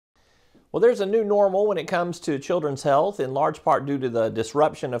Well, there's a new normal when it comes to children's health, in large part due to the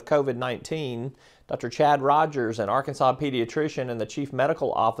disruption of COVID-19. Dr. Chad Rodgers, an Arkansas pediatrician and the chief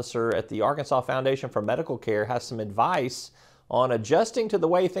medical officer at the Arkansas Foundation for Medical Care, has some advice on adjusting to the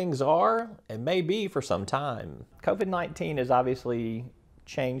way things are and may be for some time. COVID-19 has obviously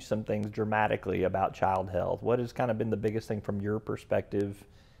changed some things dramatically about child health. What has kind of been the biggest thing from your perspective?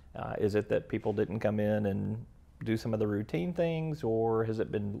 Is it that people didn't come in and do some of the routine things, or has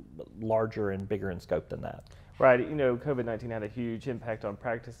it been larger and bigger in scope than that? Right, you know, COVID-19 had a huge impact on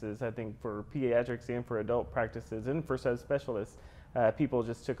practices, I think, for pediatrics and for adult practices and for subspecialists. People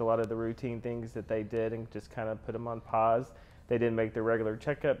just took a lot of the routine things that they did and just kind of put them on pause. They didn't make their regular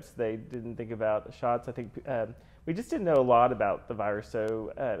checkups. They didn't think about shots. I think we just didn't know a lot about the virus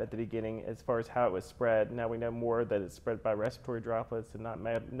so at the beginning as far as how it was spread. Now we know more that it's spread by respiratory droplets and not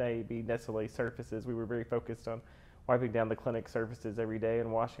maybe necessarily surfaces. We were very focused on wiping down the clinic surfaces every day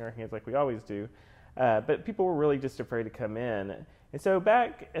and washing our hands like we always do. But people were really just afraid to come in. And so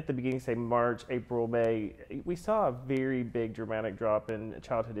back at the beginning, say March, April, May, we saw a very big dramatic drop in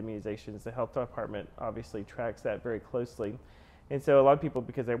childhood immunizations. The health department obviously tracks that very closely. And so a lot of people,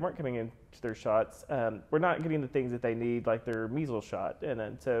 because they weren't coming in to their shots, were not getting the things that they need, like their measles shot.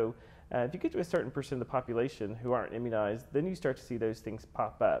 And so if you get to a certain percent of the population who aren't immunized, then you start to see those things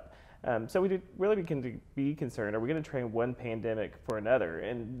pop up. So we did really be concerned, are we going to train one pandemic for another?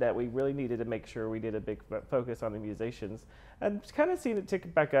 And that we really needed to make sure we did a big focus on immunizations. And kind of seeing it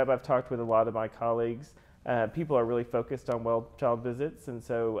tick back up. I've talked with a lot of my colleagues. People are really focused on well child visits, and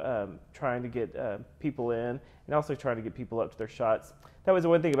so trying to get people in and also trying to get people up to their shots. That was the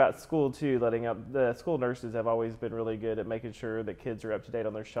one thing about school too, letting out the school nurses have always been really good at making sure that kids are up to date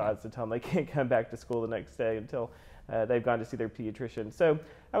on their shots and tell them they can't come back to school the next day until they've gone to see their pediatrician. So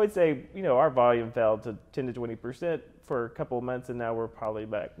I would say, you know, our volume fell to 10 to 20% for a couple of months, and now we're probably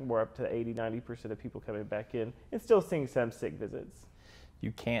back more up to 80, 90% of people coming back in and still seeing some sick visits.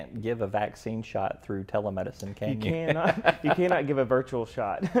 You can't give a vaccine shot through telemedicine, can you? You cannot give a virtual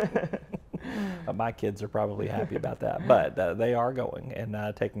shot. My kids are probably happy about that, but they are going and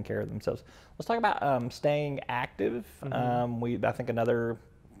taking care of themselves. Let's talk about staying active. Mm-hmm. I think another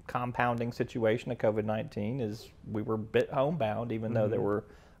compounding situation of COVID-19 is we were a bit homebound, even though there were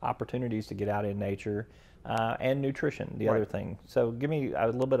opportunities to get out in nature, and nutrition, the other thing. So give me a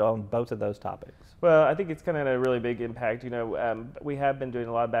little bit on both of those topics. Well, I think it's kind of a really big impact. You know, we have been doing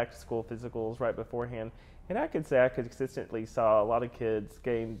a lot of back-to-school physicals right beforehand, and I could say I consistently saw a lot of kids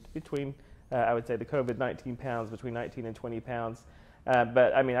gain between, I would say, the COVID-19 pounds, between 19 and 20 pounds.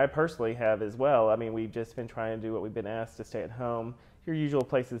 But I mean, I personally have as well. I mean, we've just been trying to do what we've been asked to stay at home. Your usual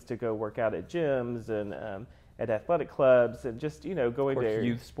places to go work out at gyms and at athletic clubs, and just, you know, going to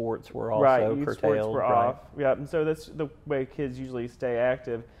youth sports were also youth curtailed. Sports were off. Yeah, and so that's the way kids usually stay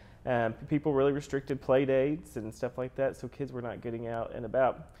active. People really restricted play dates and stuff like that, so kids were not getting out and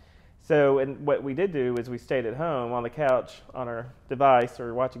about. So, and what we did do is we stayed at home on the couch on our device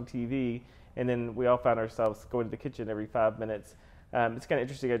or watching TV, and then we all found ourselves going to the kitchen every 5 minutes. It's kind of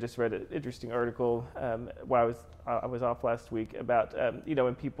interesting. I just read an interesting article while I was off last week about, you know,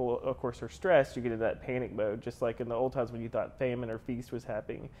 when people, of course, are stressed, you get into that panic mode, just like in the old times when you thought famine or feast was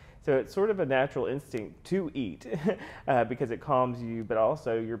happening. So it's sort of a natural instinct to eat because it calms you, but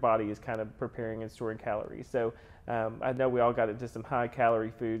also your body is kind of preparing and storing calories. So I know we all got into some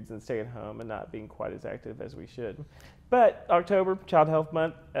high-calorie foods and staying home and not being quite as active as we should. But October, Child Health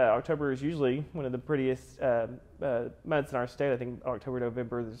Month, October is usually one of the prettiest months in our state. I think October,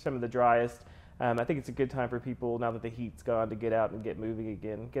 November are some of the driest. I think it's a good time for people, now that the heat's gone, to get out and get moving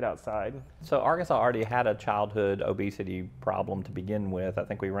again, get outside. So Arkansas already had a childhood obesity problem to begin with. I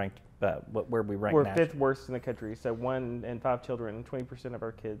think we ranked, where we ranked We're nationally. 5th worst in the country. So 1 in 5 children, 20% of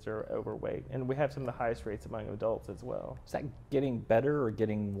our kids are overweight. And we have some of the highest rates among adults as well. Is that getting better or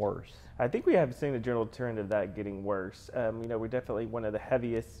getting worse? I think we have seen a general trend of that getting worse. You know, we're definitely one of the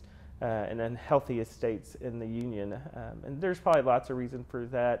heaviest and unhealthiest states in the union. And there's probably lots of reason for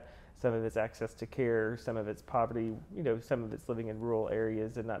that. Some of it's access to care, some of it's poverty, you know, some of it's living in rural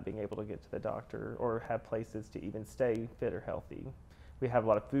areas and not being able to get to the doctor or have places to even stay fit or healthy. We have a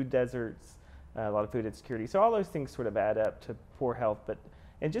lot of food deserts, a lot of food insecurity. So all those things sort of add up to poor health.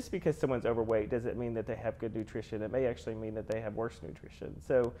 And just because someone's overweight doesn't mean that they have good nutrition. It may actually mean that they have worse nutrition.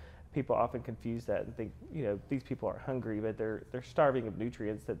 So people often confuse that and think, you know, these people are hungry, but they're starving of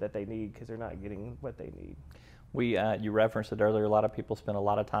nutrients that they need because they're not getting what they need. You referenced it earlier, a lot of people spend a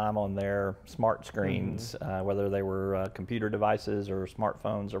lot of time on their smart screens, whether they were computer devices or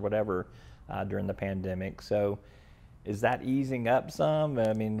smartphones or whatever during the pandemic. So is that easing up some?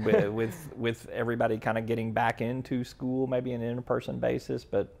 I mean, with everybody kind of getting back into school, maybe on an in-person basis,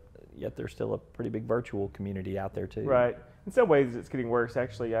 but yet there's still a pretty big virtual community out there too. Right. In some ways, it's getting worse.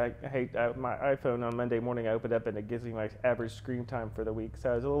 Actually, I hate my iPhone on Monday morning. I open up and it gives me my average screen time for the week.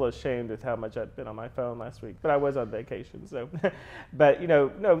 So I was a little ashamed with how much I'd been on my phone last week. But I was on vacation, so. But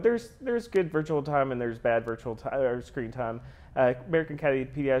no, there's good virtual time and there's bad virtual time or screen time. American Academy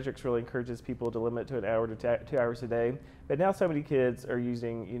of Pediatrics really encourages people to limit to an hour to 2 hours a day. But now so many kids are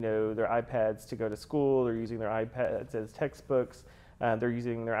using their iPads to go to school. They're using their iPads as textbooks. They're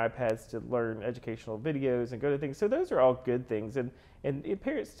using their iPads to learn educational videos and go to things. So those are all good things, and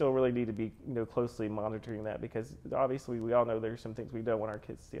parents still really need to be closely monitoring that, because obviously we all know there's some things we don't want our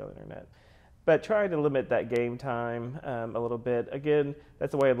kids to see on the internet. But trying to limit that game time a little bit. Again,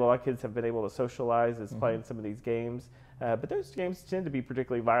 that's the way a lot of kids have been able to socialize, is playing some of these games. But those games tend to be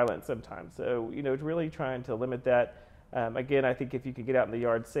particularly violent sometimes. So really trying to limit that. Again, I think if you could get out in the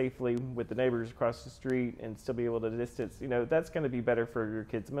yard safely with the neighbors across the street and still be able to distance, that's going to be better for your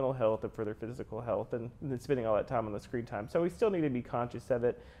kids' mental health and for their physical health, and than spending all that time on the screen time. So we still need to be conscious of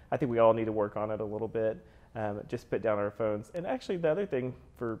it. I think we all need to work on it a little bit. Just put down our phones. And actually, the other thing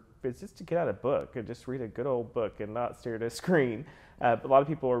is just to get out a book and just read a good old book and not stare at a screen. A lot of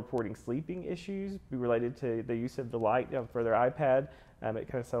people are reporting sleeping issues related to the use of the light for their iPad. It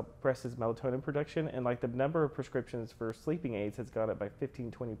kind of suppresses melatonin production, and the number of prescriptions for sleeping aids has gone up by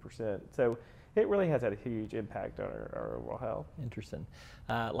 15-20%. So it really has had a huge impact on our overall health. Interesting.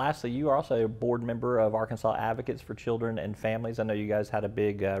 Lastly, you are also a board member of Arkansas Advocates for Children and Families. I know you guys had a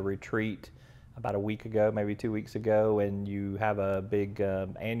big retreat about a week ago, maybe 2 weeks ago, and you have a big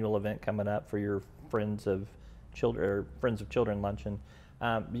annual event coming up for your Friends of Children luncheon.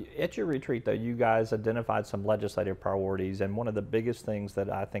 At your retreat, though, you guys identified some legislative priorities, and one of the biggest things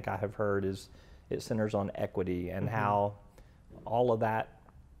that I think I have heard is it centers on equity and how all of that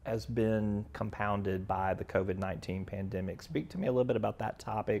has been compounded by the COVID-19 pandemic. Speak to me a little bit about that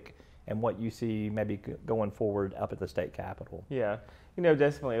topic and what you see maybe going forward up at the state capitol. Yeah,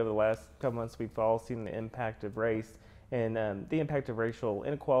 definitely over the last couple months, we've all seen the impact of race and the impact of racial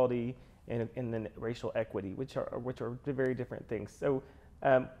inequality and then racial equity, which are very different things. So.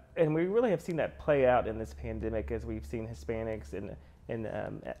 And we really have seen that play out in this pandemic, as we've seen Hispanics and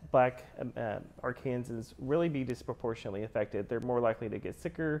Black Arkansans really be disproportionately affected. They're more likely to get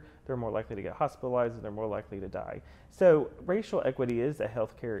sicker, they're more likely to get hospitalized, and they're more likely to die. So racial equity is a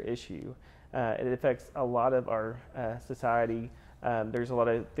healthcare issue. It affects a lot of our society. There's a lot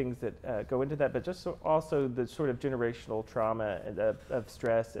of things that go into that, but just also the sort of generational trauma of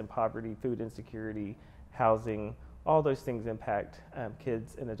stress and poverty, food insecurity, housing. All those things impact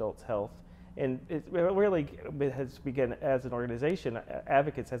kids and adults' health. And it really has begun as an organization.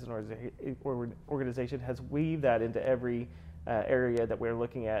 Advocates as an organization has weaved that into every area that we're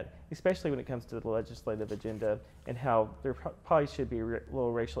looking at, especially when it comes to the legislative agenda, and how there probably should be a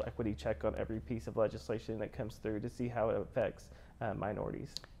little racial equity check on every piece of legislation that comes through to see how it affects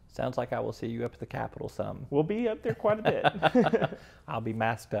minorities. Sounds like I will see you up at the Capitol some. We'll be up there quite a bit. I'll be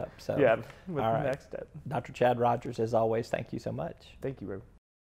masked up. So yeah, with all right. masked up. Dr. Chad Rodgers, as always, thank you so much. Thank you, Rob.